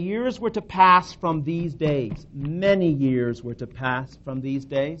many years were to pass from these days. Many years were to pass from these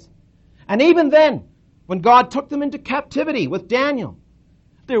days. And even then, when God took them into captivity with Daniel,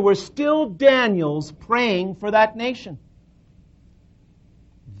 there were still Daniels praying for that nation.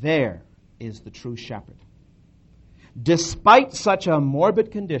 There is the true shepherd. Despite such a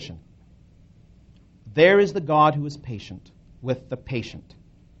morbid condition, there is the God who is patient with the patient.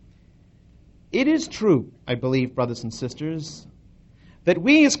 It is true, I believe, brothers and sisters, that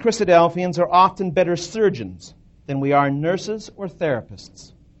we as Christadelphians are often better surgeons than we are nurses or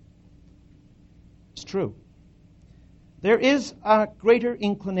therapists. It's true. There is a greater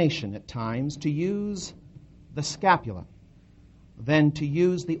inclination at times to use the scapula than to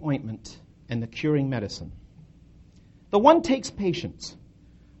use the ointment and the curing medicine. The one takes patience.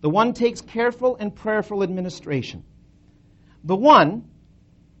 The one takes careful and prayerful administration. The one,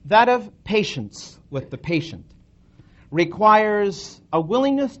 that of patience with the patient, requires a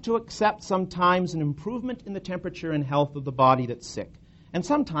willingness to accept sometimes an improvement in the temperature and health of the body that's sick, and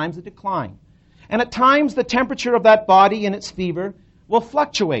sometimes a decline. And at times the temperature of that body and its fever will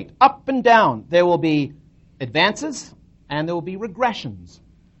fluctuate up and down. There will be advances and there will be regressions.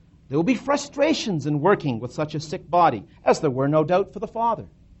 There will be frustrations in working with such a sick body, as there were no doubt for the father.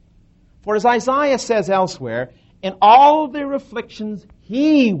 For as Isaiah says elsewhere, in all their afflictions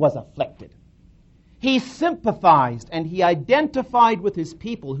he was afflicted. He sympathized and he identified with his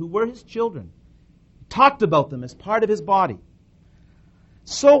people who were his children. He talked about them as part of his body.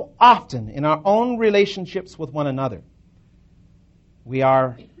 So often in our own relationships with one another, we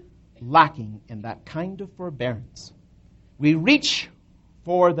are lacking in that kind of forbearance. We reach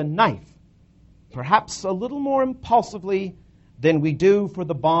for the knife, perhaps a little more impulsively than we do for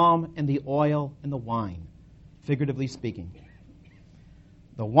the balm and the oil and the wine, figuratively speaking.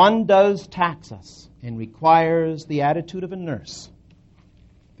 The one does tax us and requires the attitude of a nurse.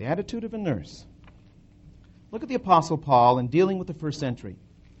 The attitude of a nurse. Look at the Apostle Paul in dealing with the first century.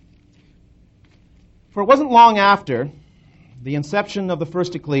 For it wasn't long after the inception of the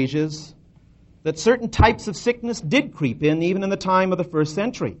first ecclesias that certain types of sickness did creep in, even in the time of the first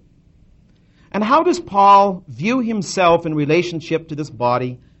century. And how does Paul view himself in relationship to this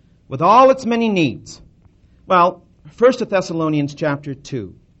body with all its many needs? Well, 1 Thessalonians chapter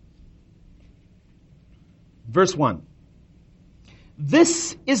 2, verse 1.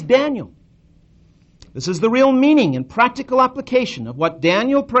 This is Daniel. This is the real meaning and practical application of what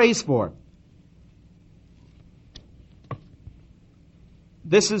Daniel prays for.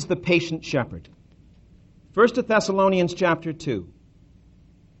 This is the patient shepherd. 1 Thessalonians chapter 2.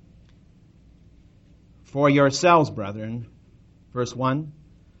 For yourselves, brethren, verse 1,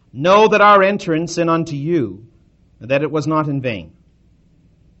 know that our entrance in unto you that it was not in vain.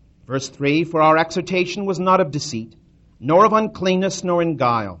 Verse 3, for our exhortation was not of deceit, nor of uncleanness, nor in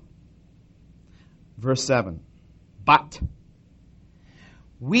guile. Verse 7, but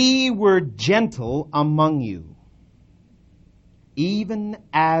we were gentle among you, even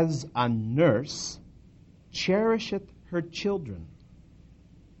as a nurse cherisheth her children.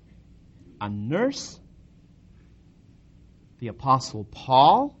 A nurse? The Apostle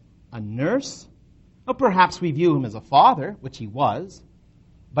Paul, a nurse? Well, perhaps we view him as a father, which he was,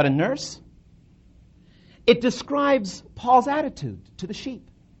 but a nurse? It describes Paul's attitude to the sheep,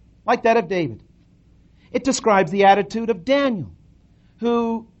 like that of David. It describes the attitude of Daniel,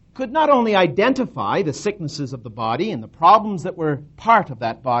 who could not only identify the sicknesses of the body and the problems that were part of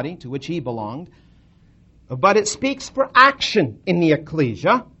that body to which he belonged, but it speaks for action in the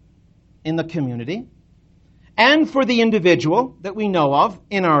ecclesia, in the community, and for the individual that we know of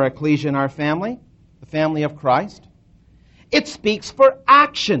in our ecclesia, in our family, the family of Christ. It speaks for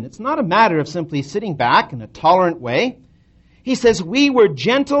action. It's not a matter of simply sitting back in a tolerant way. He says, we were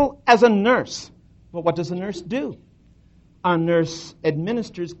gentle as a nurse. Well, what does a nurse do? A nurse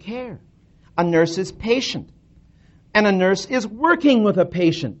administers care. A nurse is patient. And a nurse is working with a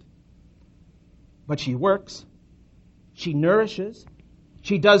patient. But she works. She nourishes.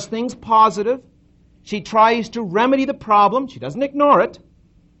 She does things positive. She tries to remedy the problem. She doesn't ignore it.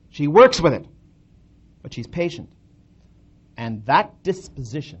 She works with it. But she's patient. And that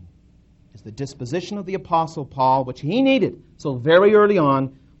disposition is the disposition of the Apostle Paul, which he needed so very early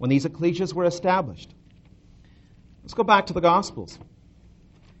on when these ecclesias were established. Let's go back to the Gospels.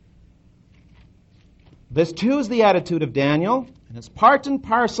 This too is the attitude of Daniel, and it's part and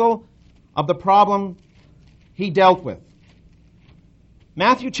parcel of the problem he dealt with.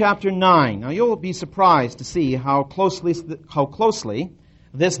 Matthew chapter 9. Now you'll be surprised to see how closely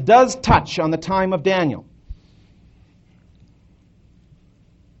this does touch on the time of Daniel.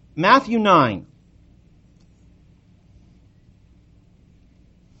 Matthew 9.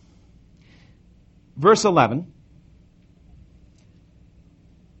 Verse 11.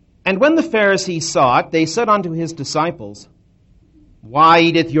 And when the Pharisees saw it, they said unto his disciples, why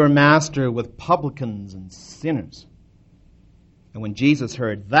eateth your master with publicans and sinners? And when Jesus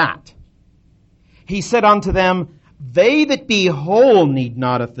heard that, he said unto them, they that be whole need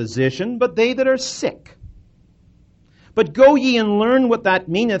not a physician, but they that are sick. But go ye and learn what that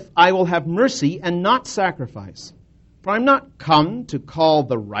meaneth, I will have mercy and not sacrifice. For I am not come to call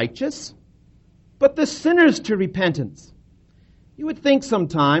the righteous, but the sinners to repentance. You would think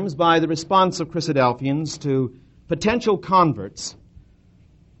sometimes by the response of Christadelphians to potential converts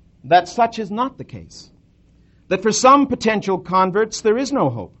that such is not the case. That for some potential converts there is no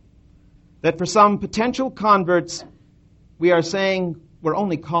hope. That for some potential converts we are saying we're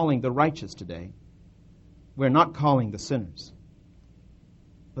only calling the righteous today. We're not calling the sinners.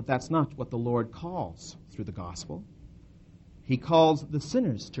 But that's not what the Lord calls through the gospel. He calls the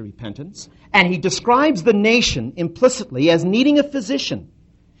sinners to repentance, and he describes the nation implicitly as needing a physician.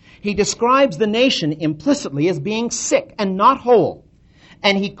 He describes the nation implicitly as being sick and not whole.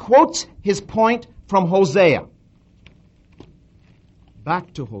 And he quotes his point from Hosea.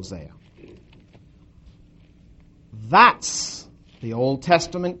 Back to Hosea. That's the Old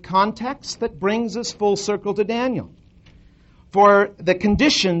Testament context that brings us full circle to Daniel. For the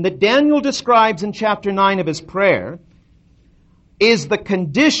condition that Daniel describes in chapter 9 of his prayer is the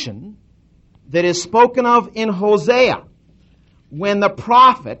condition that is spoken of in Hosea, when the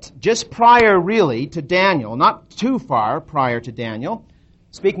prophet, just prior really to Daniel, not too far prior to Daniel,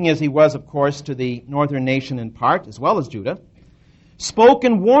 speaking as he was, of course, to the northern nation in part, as well as Judah, spoke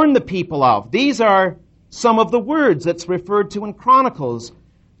and warned the people of. These are some of the words that's referred to in Chronicles,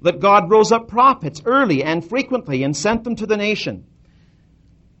 that God rose up prophets early and frequently and sent them to the nation.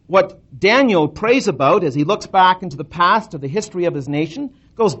 What Daniel prays about as he looks back into the past of the history of his nation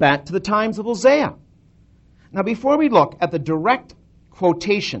goes back to the times of Hosea. Now, before we look at the direct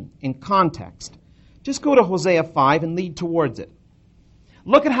quotation in context, just go to Hosea 5 and lead towards it.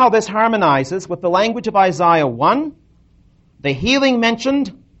 Look at how this harmonizes with the language of Isaiah 1, the healing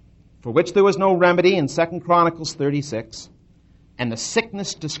mentioned, for which there was no remedy in 2 Chronicles 36, and the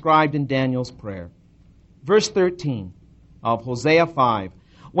sickness described in Daniel's prayer. Verse 13 of Hosea 5.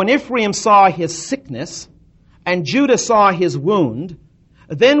 When Ephraim saw his sickness, and Judah saw his wound,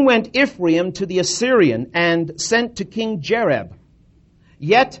 then went Ephraim to the Assyrian, and sent to King Jareb.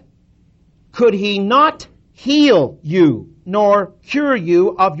 Yet could he not heal you, nor cure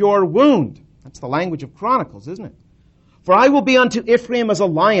you of your wound. That's the language of Chronicles, isn't it? For I will be unto Ephraim as a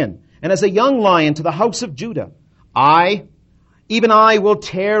lion, and as a young lion to the house of Judah. Even I will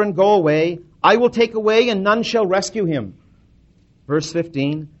tear and go away. I will take away, and none shall rescue him. Verse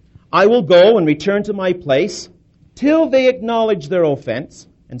 15, I will go and return to my place, till they acknowledge their offense,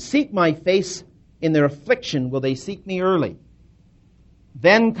 and seek my face. In their affliction will they seek me early.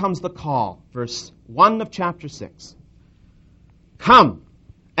 Then comes the call, verse 1 of chapter 6. Come,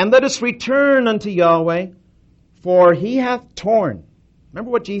 and let us return unto Yahweh, for he hath torn. Remember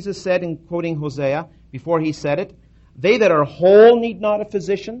what Jesus said in quoting Hosea before he said it? They that are whole need not a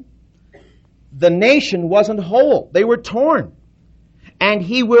physician. The nation wasn't whole. They were torn. And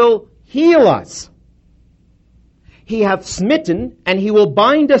he will heal us. He hath smitten, and he will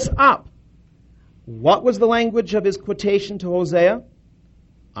bind us up. What was the language of his quotation to Hosea?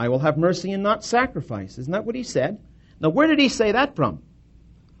 I will have mercy and not sacrifice. Isn't that what he said? Now, where did he say that from?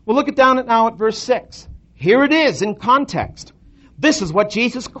 Well, look now at verse 6. Here it is in context. This is what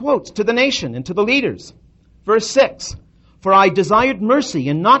Jesus quotes to the nation and to the leaders. Verse 6. For I desired mercy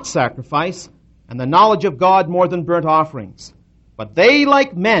and not sacrifice, and the knowledge of God more than burnt offerings. But they,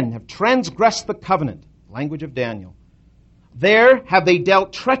 like men, have transgressed the covenant. Language of Daniel. There have they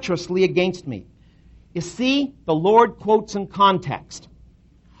dealt treacherously against me. You see, the Lord quotes in context.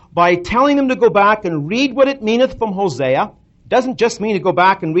 By telling them to go back and read what it meaneth from Hosea, doesn't just mean to go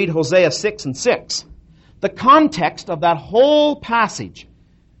back and read Hosea 6 and 6. The context of that whole passage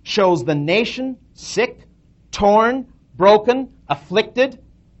shows the nation sick, torn, broken, afflicted,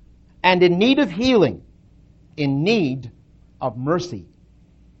 and in need of healing, in need of mercy.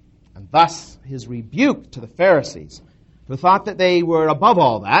 And thus his rebuke to the Pharisees, who thought that they were above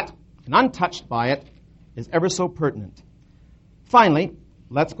all that and untouched by it, is ever so pertinent. Finally,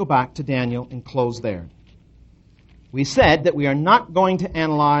 let's go back to Daniel and close there. We said that we are not going to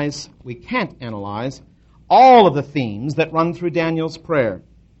analyze, we can't analyze, all of the themes that run through Daniel's prayer.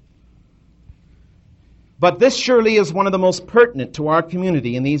 But this surely is one of the most pertinent to our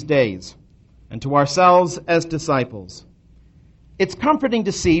community in these days, and to ourselves as disciples. It's comforting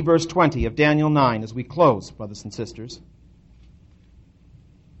to see verse 20 of Daniel 9 as we close, brothers and sisters.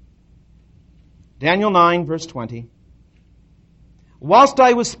 Daniel 9, verse 20. Whilst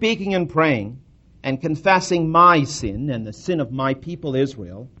I was speaking and praying, and confessing my sin and the sin of my people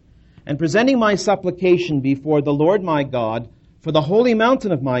Israel, and presenting my supplication before the Lord my God for the holy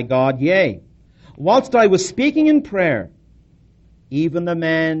mountain of my God, yea, whilst I was speaking in prayer, even the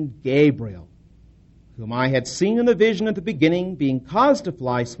man Gabriel, whom I had seen in the vision at the beginning, being caused to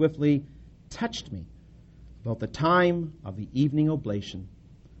fly swiftly, touched me about the time of the evening oblation.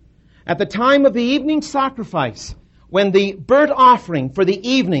 At the time of the evening sacrifice, when the burnt offering for the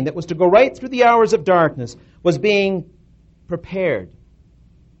evening that was to go right through the hours of darkness was being prepared,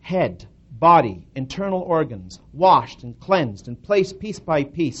 head, body, internal organs, washed and cleansed and placed piece by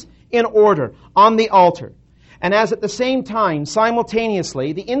piece in order on the altar. And as at the same time,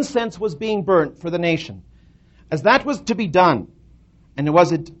 simultaneously, the incense was being burnt for the nation. As that was to be done, and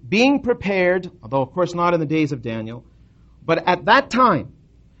was it being prepared, although of course not in the days of Daniel, but at that time,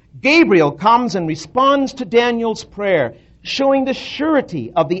 Gabriel comes and responds to Daniel's prayer, showing the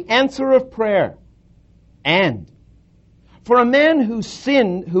surety of the answer of prayer. And for a man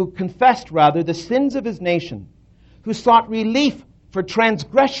who confessed the sins of his nation, who sought relief for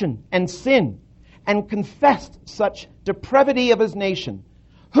transgression and sin, and confessed such depravity of his nation,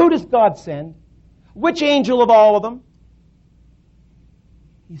 who does God send? Which angel of all of them?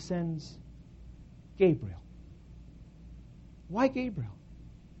 He sends Gabriel. Why Gabriel?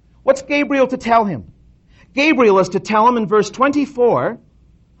 What's Gabriel to tell him? Gabriel is to tell him in verse 24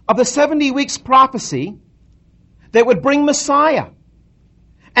 of the 70 weeks prophecy that would bring Messiah.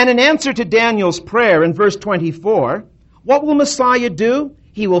 And in answer to Daniel's prayer in verse 24, what will Messiah do?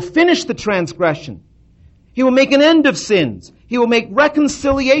 He will finish the transgression. He will make an end of sins. He will make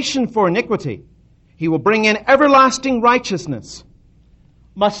reconciliation for iniquity. He will bring in everlasting righteousness.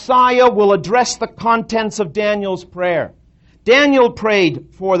 Messiah will address the contents of Daniel's prayer. Daniel prayed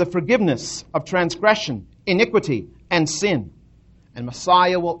for the forgiveness of transgression, iniquity, and sin. And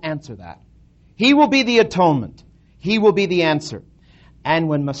Messiah will answer that. He will be the atonement. He will be the answer. And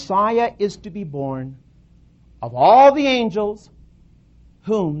when Messiah is to be born, of all the angels,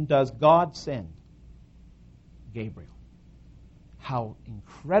 whom does God send? Gabriel. How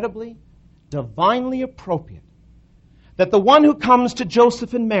incredibly, divinely appropriate that the one who comes to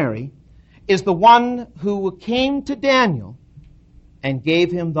Joseph and Mary is the one who came to Daniel and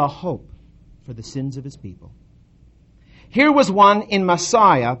gave him the hope for the sins of his people. Here was one in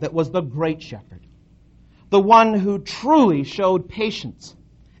Messiah that was the great shepherd, the one who truly showed patience,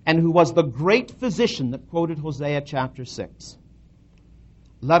 and who was the great physician that quoted Hosea chapter 6.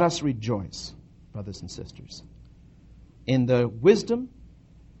 Let us rejoice, brothers and sisters, in the wisdom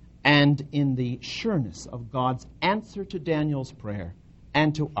and in the sureness of God's answer to Daniel's prayer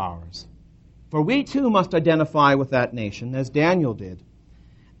and to ours. For we too must identify with that nation, as Daniel did.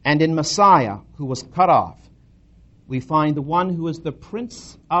 And in Messiah, who was cut off, we find the one who is the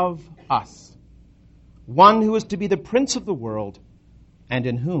Prince of us, one who is to be the Prince of the world, and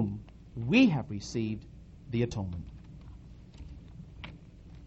in whom we have received the atonement.